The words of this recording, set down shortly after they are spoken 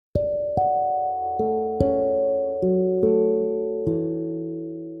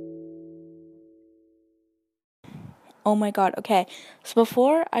Oh my god, okay. So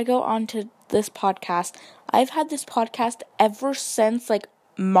before I go on to this podcast, I've had this podcast ever since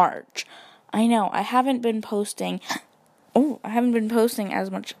March. I know, I haven't been posting as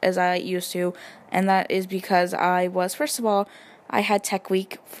much as I used to, and that is because first of all, I had Tech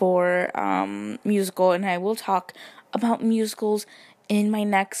Week for musical, and I will talk about musicals in my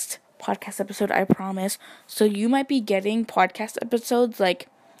next podcast episode, I promise. So you might be getting podcast episodes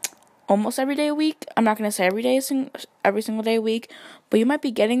almost every day a week. I'm not going to say every single day a week, but you might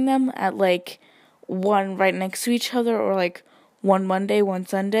be getting them at one right next to each other, or one Monday, one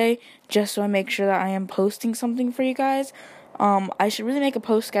Sunday, just so I make sure that I am posting something for you guys. I should really make a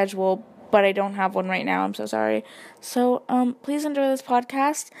post schedule, but I don't have one right now. I'm so sorry. So, please enjoy this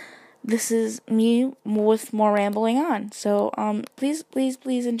podcast. This is me with more rambling on. So, please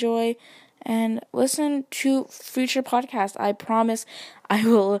enjoy and listen to future podcasts. I promise I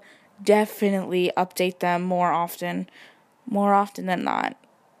will definitely update them more often than not.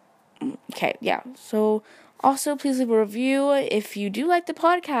 Okay, yeah. So, also, please leave a review if you do like the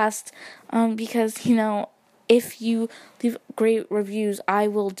podcast, because, if you leave great reviews, I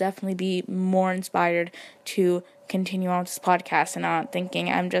will definitely be more inspired to continue on with this podcast and not thinking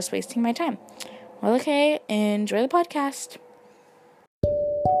I'm just wasting my time. Well, okay, enjoy the podcast.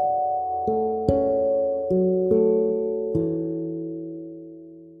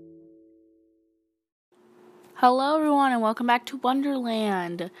 Hello, everyone, and welcome back to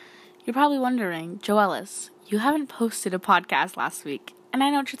Wonderland. You're probably wondering, Joellis, you haven't posted a podcast last week, and I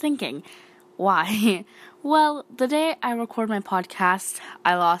know what you're thinking. Why? Well, the day I record my podcast,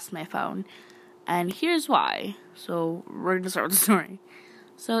 I lost my phone, and here's why. So, we're going to start with the story.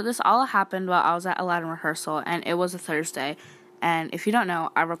 So, this all happened while I was at Aladdin rehearsal, and it was a Thursday, and if you don't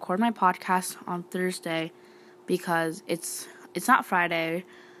know, I record my podcast on Thursday because it's not Friday,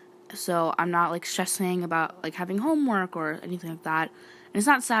 so I'm not stressing about having homework or anything like that. And it's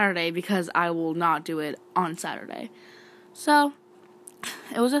not Saturday because I will not do it on Saturday. So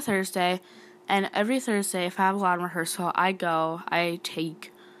it was a Thursday, and every Thursday if I have a lot of rehearsal, I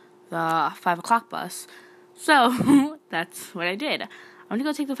take the 5 o'clock bus. So that's what I did. I'm gonna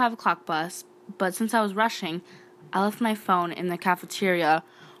go take the 5 o'clock bus, but since I was rushing, I left my phone in the cafeteria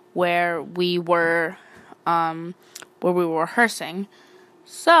where we were rehearsing.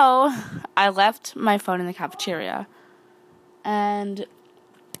 So, I left my phone in the cafeteria, and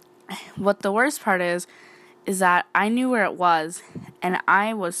what the worst part is that I knew where it was, and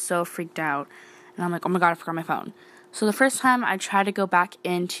I was so freaked out, and I'm like, oh my god, I forgot my phone. So the first time I tried to go back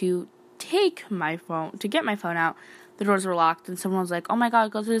in to get my phone out, the doors were locked, and someone was like, oh my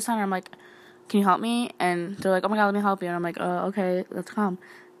god, go to the center. I'm like, can you help me? And they're like, oh my god, let me help you. And I'm like, okay, let's come.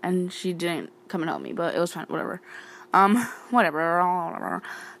 And she didn't come and help me, but it was fine, whatever. Whatever.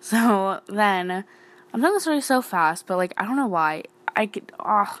 So then, I'm telling the story so fast, but I don't know why. Maybe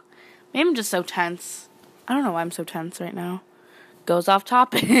I'm just so tense. I don't know why I'm so tense right now. Goes off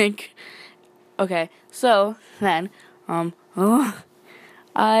topic. Okay, so then, and then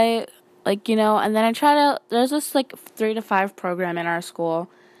I try to, there's this 3 to 5 program in our school,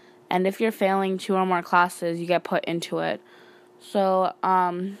 and if you're failing 2 or more classes, you get put into it. So,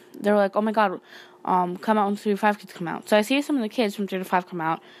 they were like, oh my god, come out when 3 to 5 kids come out. So I see some of the kids from 3 to 5 come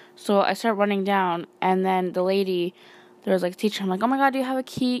out. So I start running down, and then the lady, there was a teacher. I'm like, oh my god, do you have a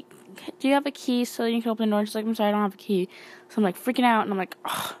key? Do you have a key so you can open the door? And she's like, I'm sorry, I don't have a key. So I'm freaking out, and I'm like,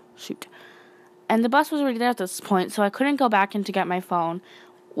 oh, shoot. And the bus was already there at this point, so I couldn't go back in to get my phone.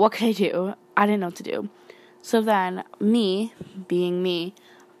 What could I do? I didn't know what to do. So then, me, being me,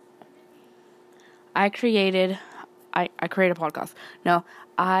 I created a podcast. No,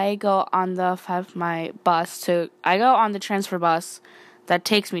 I go on the transfer bus that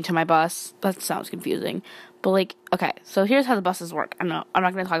takes me to my bus. That sounds confusing. But okay, so here's how the buses work. I'm not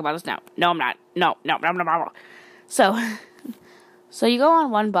going to talk about this now. No, I'm not. No. So you go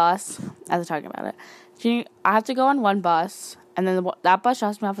on one bus, as I'm talking about it. I have to go on one bus, and then that bus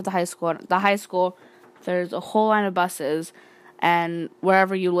drops me off at the high school. The high school, there's a whole line of buses, and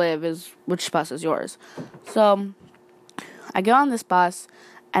wherever you live is which bus is yours. So I get on this bus,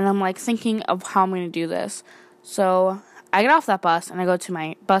 and I'm thinking of how I'm going to do this. So I get off that bus, and I go to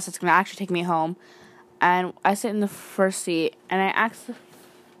my bus that's going to actually take me home. And I sit in the first seat, and I ask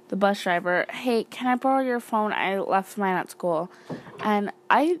the bus driver, hey, can I borrow your phone? I left mine at school. And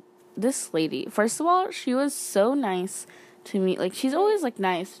this lady, first of all, she was so nice to me. She's always,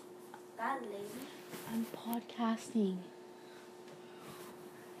 nice. That lady? I'm podcasting.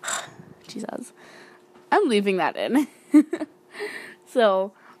 Jesus. I'm leaving that in.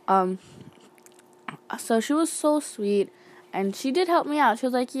 So she was so sweet, And she did help me out. She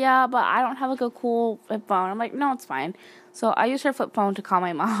was like, yeah, but I don't have like a cool flip phone. I'm like, no, it's fine. So I used her flip phone to call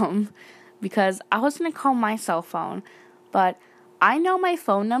my mom because I was going to call my cell phone. But I know my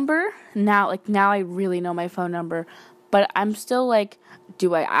phone number now. Like, now I really know my phone number. But I'm still like,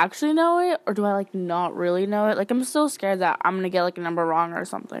 do I actually know it? Or do I like not really know it? Like, I'm still scared that I'm going to get like a number wrong or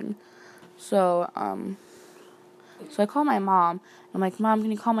something. So I call my mom. I'm like, Mom,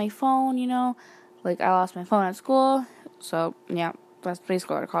 can you call my phone, you know? Like, I lost my phone at school. So, yeah, that's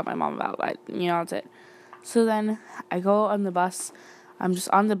basically what I called my mom about. But, you know, that's it. So then I go on the bus. I'm just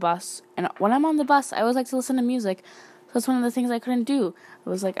on the bus. And when I'm on the bus, I always like to listen to music. So that's one of the things I couldn't do. I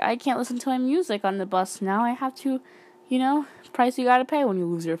was like, I can't listen to my music on the bus. Now I have to, you know, price you gotta pay when you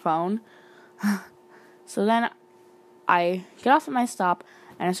lose your phone. So then I get off at my stop.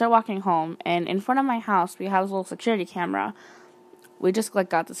 And I start walking home, and in front of my house, we have a little security camera. We just, like,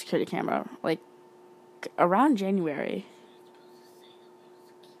 got the security camera, like, around January.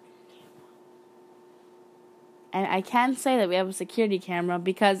 And I can say that we have a security camera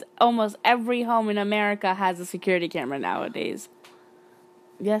because almost every home in America has a security camera nowadays.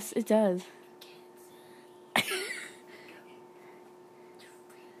 Yes, it does.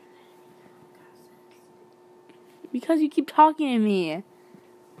 Because you keep talking to me.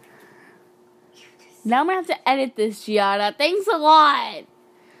 Now I'm going to have to edit this, Gianna. Thanks a lot.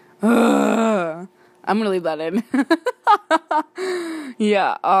 I'm going to leave that in.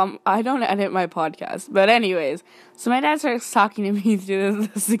 Yeah, I don't edit my podcast. But anyways, so my dad starts talking to me through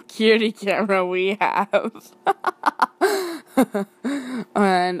the security camera we have.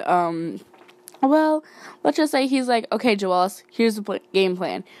 And, well, let's just say he's like, okay, Joelle, here's the game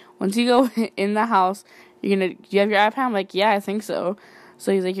plan. Once you go in the house, do you have your iPad? I'm like, yeah, I think so.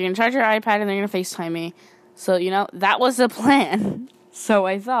 So he's like, you're going to charge your iPad and they're going to FaceTime me. So, you know, that was the plan. So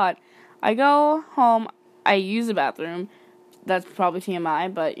I thought, I go home, I use the bathroom. That's probably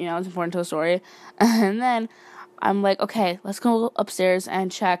TMI, but, you know, it's important to the story. And then I'm like, okay, let's go upstairs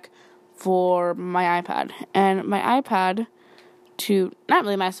and check for my iPad. And my iPad, to not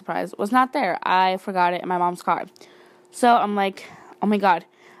really my surprise, was not there. I forgot it in my mom's car. So I'm like, oh my god,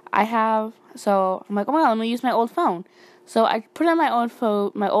 I'm like, oh my god, let me use my old phone. So I put in my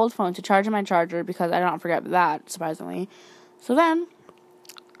old phone to charge in my charger because I don't forget that, surprisingly. So then,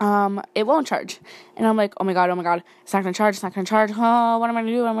 it won't charge. And I'm like, oh my god, it's not gonna charge. Oh, what am I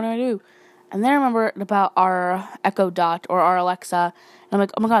gonna do? And then I remembered about our Echo Dot or our Alexa. And I'm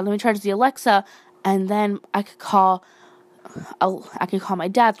like, oh my god, let me charge the Alexa. And then I could call my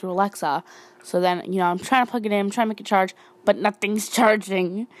dad through Alexa. So then, you know, I'm trying to plug it in, I'm trying to make it charge, but nothing's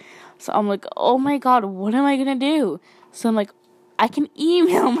charging. So I'm like, oh my god, what am I gonna do? So I'm like, I can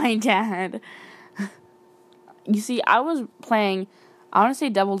email my dad. You see, I was playing, I want to say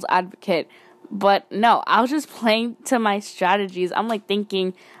devil's advocate, but no, I was just playing to my strategies. I'm like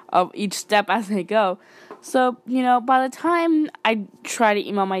thinking of each step as I go. So, you know, by the time I try to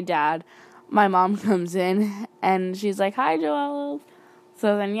email my dad, my mom comes in and she's like, hi, Joelle.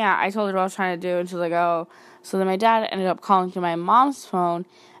 So then, yeah, I told her what I was trying to do, and she's like, oh. So then my dad ended up calling through my mom's phone,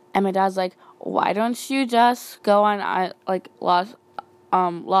 and my dad's like, why don't you just go on, lost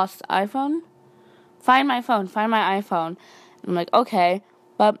iPhone? Find my iPhone. And I'm like, okay,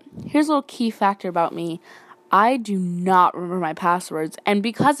 but here's a little key factor about me. I do not remember my passwords, and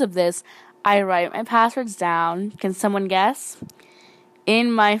because of this, I write my passwords down. Can someone guess?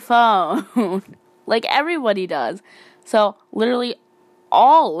 In my phone. Like everybody does. So, literally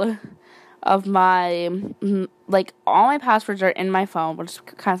all of my, all my passwords are in my phone, which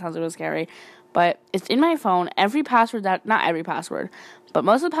kind of sounds a little scary, but it's in my phone. Not every password, but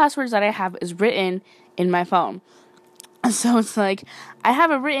most of the passwords that I have is written in my phone. So it's like, I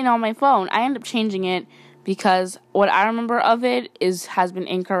have it written on my phone. I end up changing it because what I remember of it has been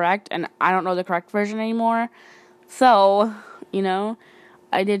incorrect, and I don't know the correct version anymore. So, you know,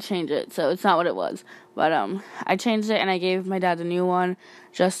 I did change it, so it's not what it was. But I changed it, and I gave my dad a new one,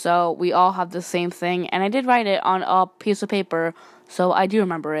 just so we all have the same thing. And I did write it on a piece of paper, so I do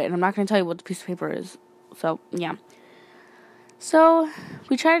remember it. And I'm not going to tell you what the piece of paper is. So, yeah. So,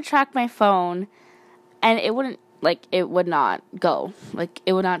 we tried to track my phone, and it would not go.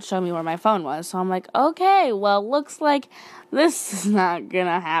 It would not show me where my phone was. So I'm like, okay, well, looks like this is not going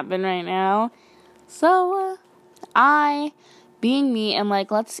to happen right now. So, being me, I'm like,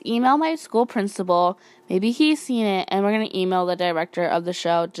 let's email my school principal. Maybe he's seen it, and we're going to email the director of the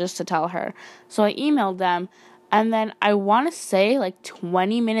show just to tell her. So I emailed them, and then I want to say,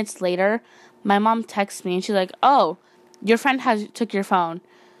 20 minutes later, my mom texts me, and she's like, oh, your friend took your phone.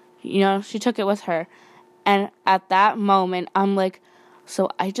 You know, she took it with her. And at that moment, I'm like, so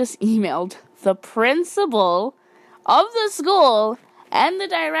I just emailed the principal of the school and the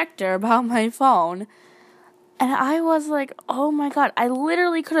director about my phone. And I was like, oh my god, I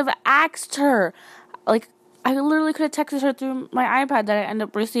literally could have asked her. Like, I literally could have texted her through my iPad that I ended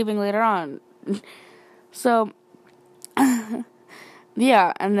up receiving later on. So,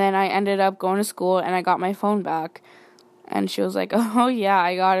 yeah, and then I ended up going to school and I got my phone back. And she was like, oh yeah,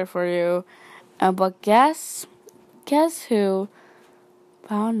 I got it for you. But guess who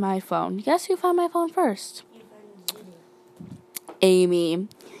found my phone? Guess who found my phone first? Amy.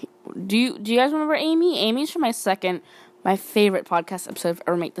 Do you guys remember Amy? Amy's from my favorite podcast episode I've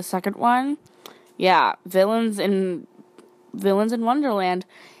ever made, the second one. Yeah, Villains in Wonderland.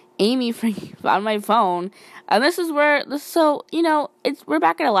 Amy found my phone. And we're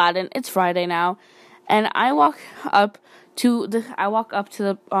back at Aladdin. It's Friday now. And I walk up to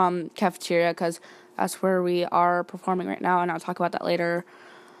the cafeteria because that's where we are performing right now, and I'll talk about that later.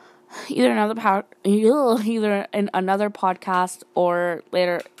 Either in another podcast or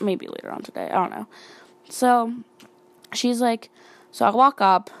maybe later on today. I don't know. So she's like, so I walk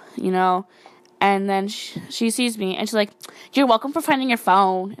up, and then she sees me and she's like, "You're welcome for finding your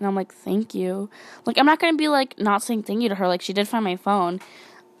phone." And I'm like, "Thank you." Like, I'm not gonna be like not saying thank you to her. Like, she did find my phone.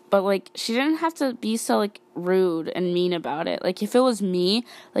 But, like, she didn't have to be so, like, rude and mean about it. Like, if it was me,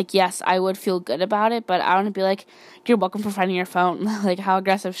 like, yes, I would feel good about it. But I wouldn't be like, "You're welcome for finding your phone." Like, how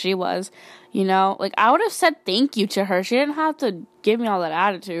aggressive she was, Like, I would have said thank you to her. She didn't have to give me all that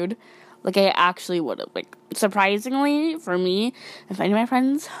attitude. Like, I actually would have. Like, surprisingly, for me, if any of my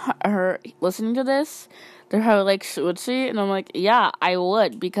friends are listening to this, they're probably like, would she? And I'm like, yeah, I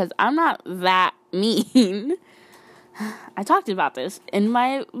would. Because I'm not that mean. I talked about this in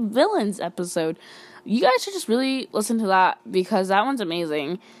my Villains episode. You guys should just really listen to that because that one's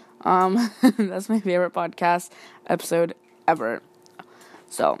amazing. That's my favorite podcast episode ever.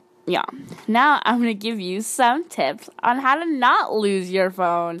 So, yeah. Now I'm going to give you some tips on how to not lose your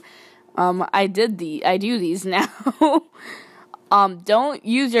phone. I do these now. Don't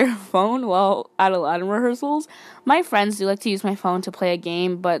use your phone while at Aladdin rehearsals. My friends do like to use my phone to play a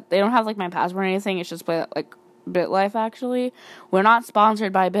game, but they don't have like my password or anything. It's just play like BitLife, actually. We're not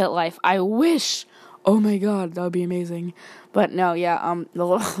sponsored by BitLife. I wish. Oh my god, that would be amazing. But no, yeah,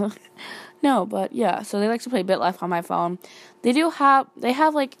 no, but yeah, so they like to play BitLife on my phone. They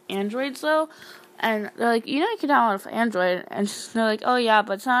have like Androids though, and they're like, you can download Android, and they're like, oh yeah,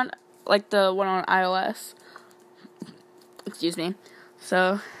 but it's not like the one on iOS. Excuse me.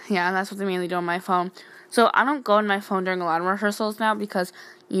 So, yeah, that's what they mainly do on my phone. So, I don't go on my phone during a lot of rehearsals now because,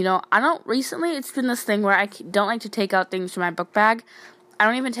 recently it's been this thing where I don't like to take out things from my book bag. I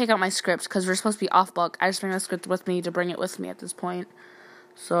don't even take out my scripts because we're supposed to be off book. I just bring the script with me to bring it with me at this point.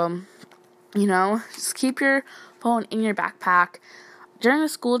 So, just keep your phone in your backpack. During the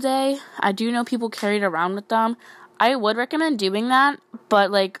school day, I do know people carry it around with them. I would recommend doing that,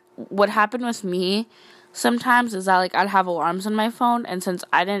 but, like, what happened with me sometimes is that, like, I'd have alarms on my phone, and since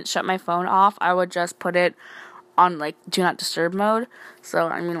I didn't shut my phone off, I would just put it on, like, do not disturb mode. So,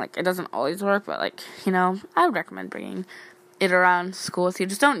 I mean, like, it doesn't always work, but, like, I would recommend bringing it around school with you.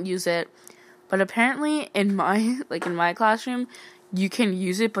 Just don't use it. But apparently, in my classroom, you can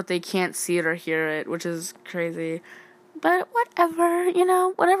use it, but they can't see it or hear it, which is crazy. But whatever,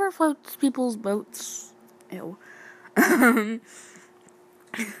 whatever floats people's boats. Ew.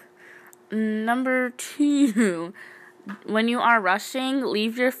 Number 2, when you are rushing,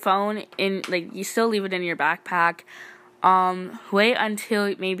 leave your phone you still leave it in your backpack. Wait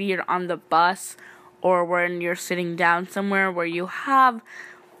until maybe you're on the bus or when you're sitting down somewhere where you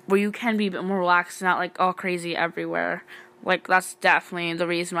can be a bit more relaxed and not like all crazy everywhere. Like, that's definitely the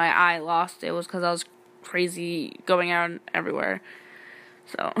reason why I lost it, was because I was crazy going out everywhere.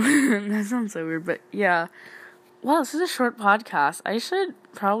 So, that sounds so weird, but yeah. Wow, this is a short podcast. I should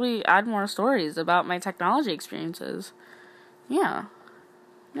probably add more stories about my technology experiences. Yeah.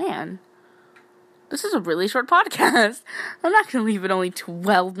 Man. This is a really short podcast. I'm not going to leave it only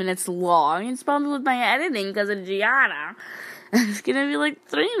 12 minutes long. It's probably with my editing because of Gianna. It's going to be like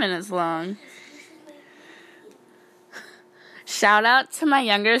 3 minutes long. Shout out to my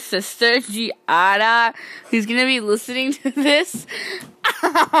younger sister, Gianna, who's going to be listening to this.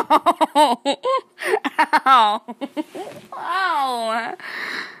 Ow. Ow. Ow.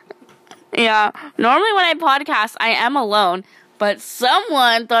 Yeah, normally when I podcast, I am alone, but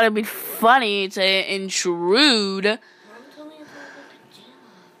someone thought it'd be funny to intrude.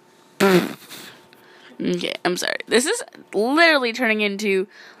 Okay, I'm sorry. This is literally turning into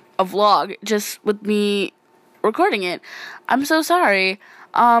a vlog, just with me recording it. I'm so sorry.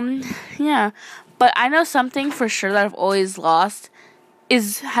 Yeah. But I know something for sure that I've always lost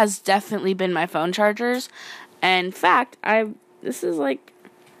has definitely been my phone chargers. And in fact, I've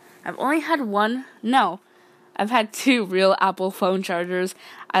only had I've had 2 real Apple phone chargers.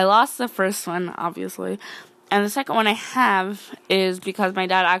 I lost the first one, obviously. And the second one I have is because my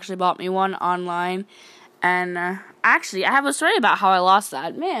dad actually bought me one online. And actually, I have a story about how I lost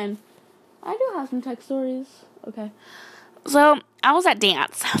that. Man, I do have some tech stories. Okay. So, I was at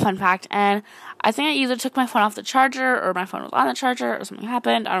dance, fun fact, and I think I either took my phone off the charger, or my phone was on the charger, or something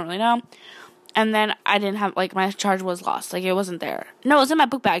happened, I don't really know. And then I didn't have, my charger was lost, it wasn't there. No, it was in my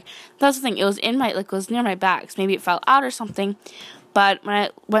book bag. That's the thing, it was it was near my bags. Maybe it fell out or something, but when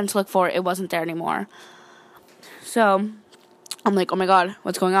I went to look for it, it wasn't there anymore. So, I'm like, oh my god,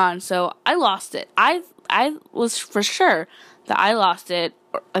 what's going on? So, I lost it. I was for sure that I lost it.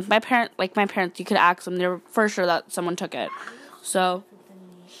 My parents, you could ask them, they were for sure that someone took it. So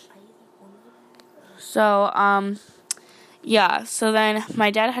then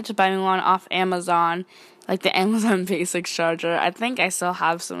my dad had to buy me one off Amazon, the Amazon Basics charger. I think I still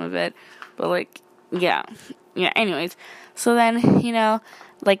have some of it, but anyways. So then, a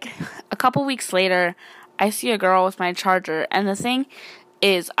couple weeks later, I see a girl with my charger, and the thing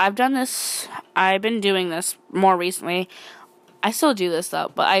is, I've been doing this more recently. I still do this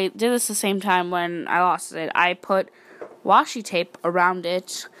though, but I did this the same time when I lost it. I put washi tape around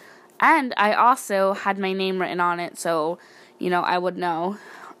it, and I also had my name written on it, so, I would know.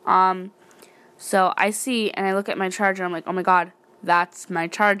 So I see, and I look at my charger, I'm like, oh my god, that's my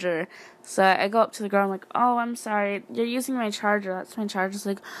charger. So I go up to the girl, I'm like, oh, I'm sorry, you're using my charger, that's my charger. She's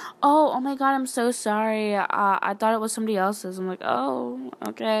like, oh my god, I'm so sorry, I thought it was somebody else's. I'm like, oh,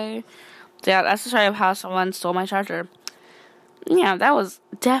 okay. So yeah, that's the story of how someone stole my charger. Yeah, that was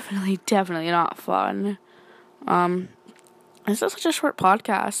definitely not fun. This is such a short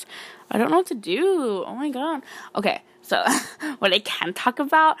podcast. I don't know what to do. Oh my god. Okay, so what I can talk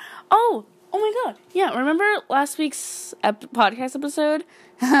about. Oh my god. Yeah, remember last week's podcast episode?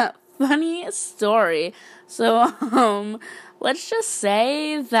 Funny story. So, let's just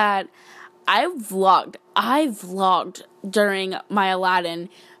say that I vlogged during my Aladdin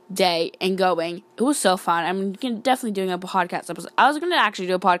day and going. It was so fun. I'm definitely doing a podcast episode. I was going to actually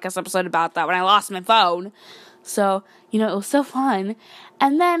do a podcast episode about that when I lost my phone. So, it was so fun.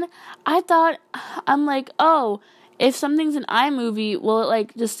 And then I thought, I'm like, oh, if something's in iMovie, will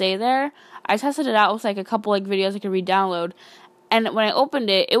it just stay there? I tested it out with a couple videos I could re-download. And when I opened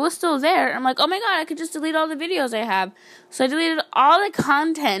it, it was still there. I'm like, oh my god, I could just delete all the videos I have. So I deleted all the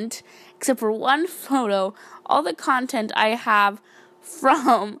content, except for one photo. All the content I have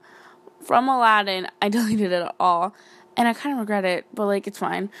from Aladdin, I deleted it all. And I kind of regret it, but it's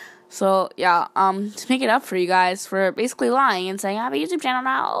fine. So yeah, to make it up for you guys for basically lying and saying I have a YouTube channel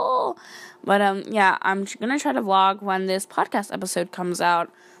now. But yeah, I'm gonna try to vlog when this podcast episode comes out.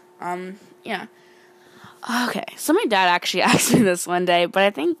 Yeah. Okay, so my dad actually asked me this one day, but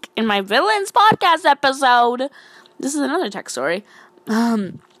I think in my Villains podcast episode, this is another tech story.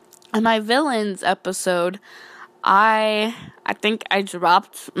 In my Villains episode, I think I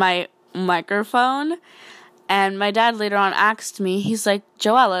dropped my microphone, and my dad later on asked me, he's like,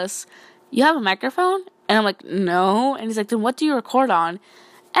 Joellis, you have a microphone? And I'm like, no. And he's like, then what do you record on?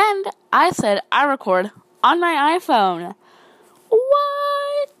 And I said, I record on my iPhone.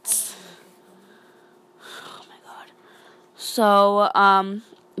 What? Oh my god. So,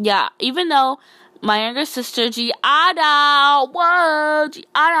 yeah, even though my younger sister, Giada,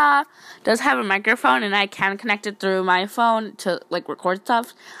 does have a microphone, and I can connect it through my phone to, record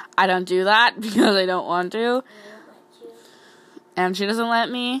stuff, I don't do that because I don't want to. And she doesn't let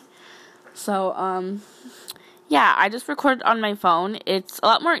me. So, yeah, I just record on my phone. It's a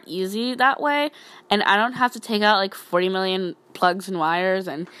lot more easy that way, and I don't have to take out, 40 million plugs and wires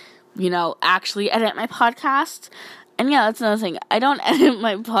and, actually edit my podcast. And yeah, that's another thing. I don't edit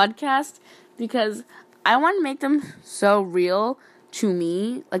my podcast because I want to make them so real to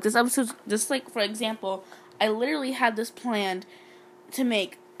me. This episode, for example, I literally had this planned to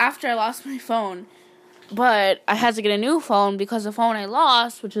make after I lost my phone, but I had to get a new phone because the phone I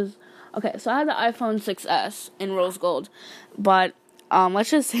lost, which is, okay, so I had the iPhone 6S in rose gold, but, let's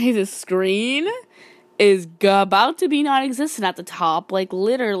just say the screen is about to be non-existent at the top,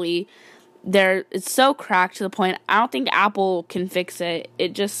 literally, it's so cracked to the point, I don't think Apple can fix it.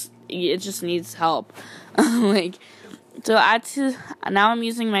 It just needs help. So now I'm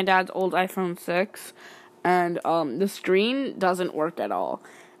using my dad's old iPhone 6, and, the screen doesn't work at all.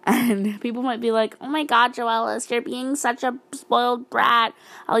 And people might be like, oh my god, Joellis, you're being such a spoiled brat.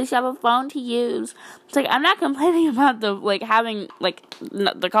 At least you have a phone to use. It's I'm not complaining about the, having,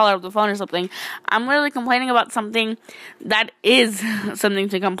 the color of the phone or something. I'm literally complaining about something that is something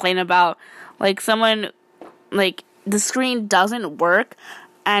to complain about. Someone like, the screen doesn't work,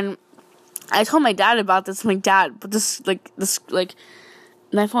 and I told my dad about this. I'm like, Dad, but this,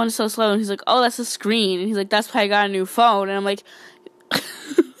 my phone is so slow, and he's like, oh, that's the screen, and he's like, that's why I got a new phone, and I'm like,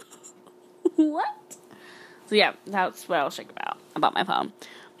 what? So yeah, that's what I was thinking about my phone.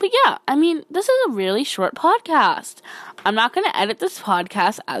 But yeah, I mean, this is a really short podcast. I'm not going to edit this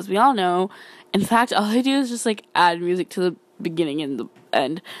podcast, as we all know. In fact, all I do is just, add music to the beginning and the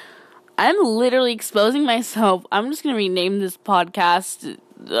end. I'm literally exposing myself. I'm just going to rename this podcast.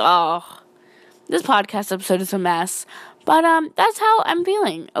 This podcast episode is a mess. But, that's how I'm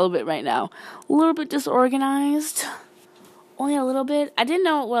feeling a little bit right now. A little bit disorganized. Only a little bit. I didn't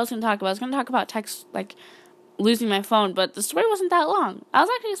know what I was going to talk about. I was going to talk about losing my phone, but the story wasn't that long. I was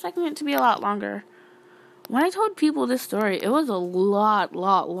actually expecting it to be a lot longer. When I told people this story, it was a lot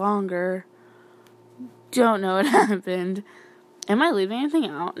longer. Don't know what happened. Am I leaving anything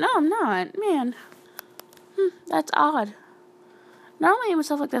out? No, I'm not. Man. That's odd. Normally when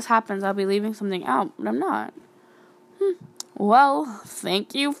stuff like this happens, I'll be leaving something out, but I'm not. Well,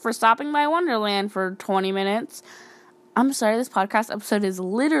 thank you for stopping by Wonderland for 20 minutes. I'm sorry, this podcast episode is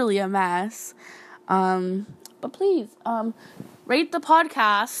literally a mess. But please, rate the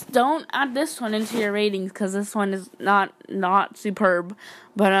podcast. Don't add this one into your ratings, because this one is not superb.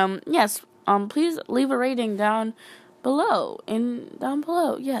 But, yes, please leave a rating down below.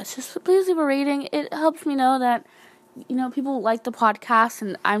 Yes, just please leave a rating. It helps me know that, people like the podcast,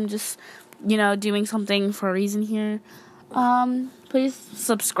 and I'm just, doing something for a reason here. Please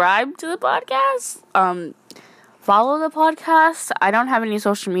subscribe to the podcast. Follow the podcast. I don't have any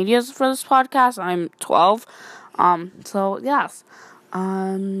social medias for this podcast. I'm 12. So yes.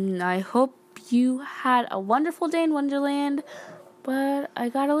 I hope you had a wonderful day in Wonderland, but I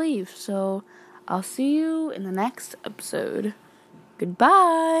gotta leave. So I'll see you in the next episode.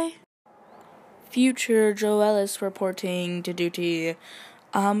 Goodbye. Future Joe Ellis reporting to duty.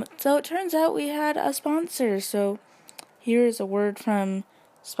 So it turns out we had a sponsor. So here is a word from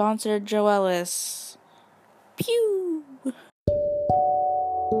sponsor Joe Ellis. Pew!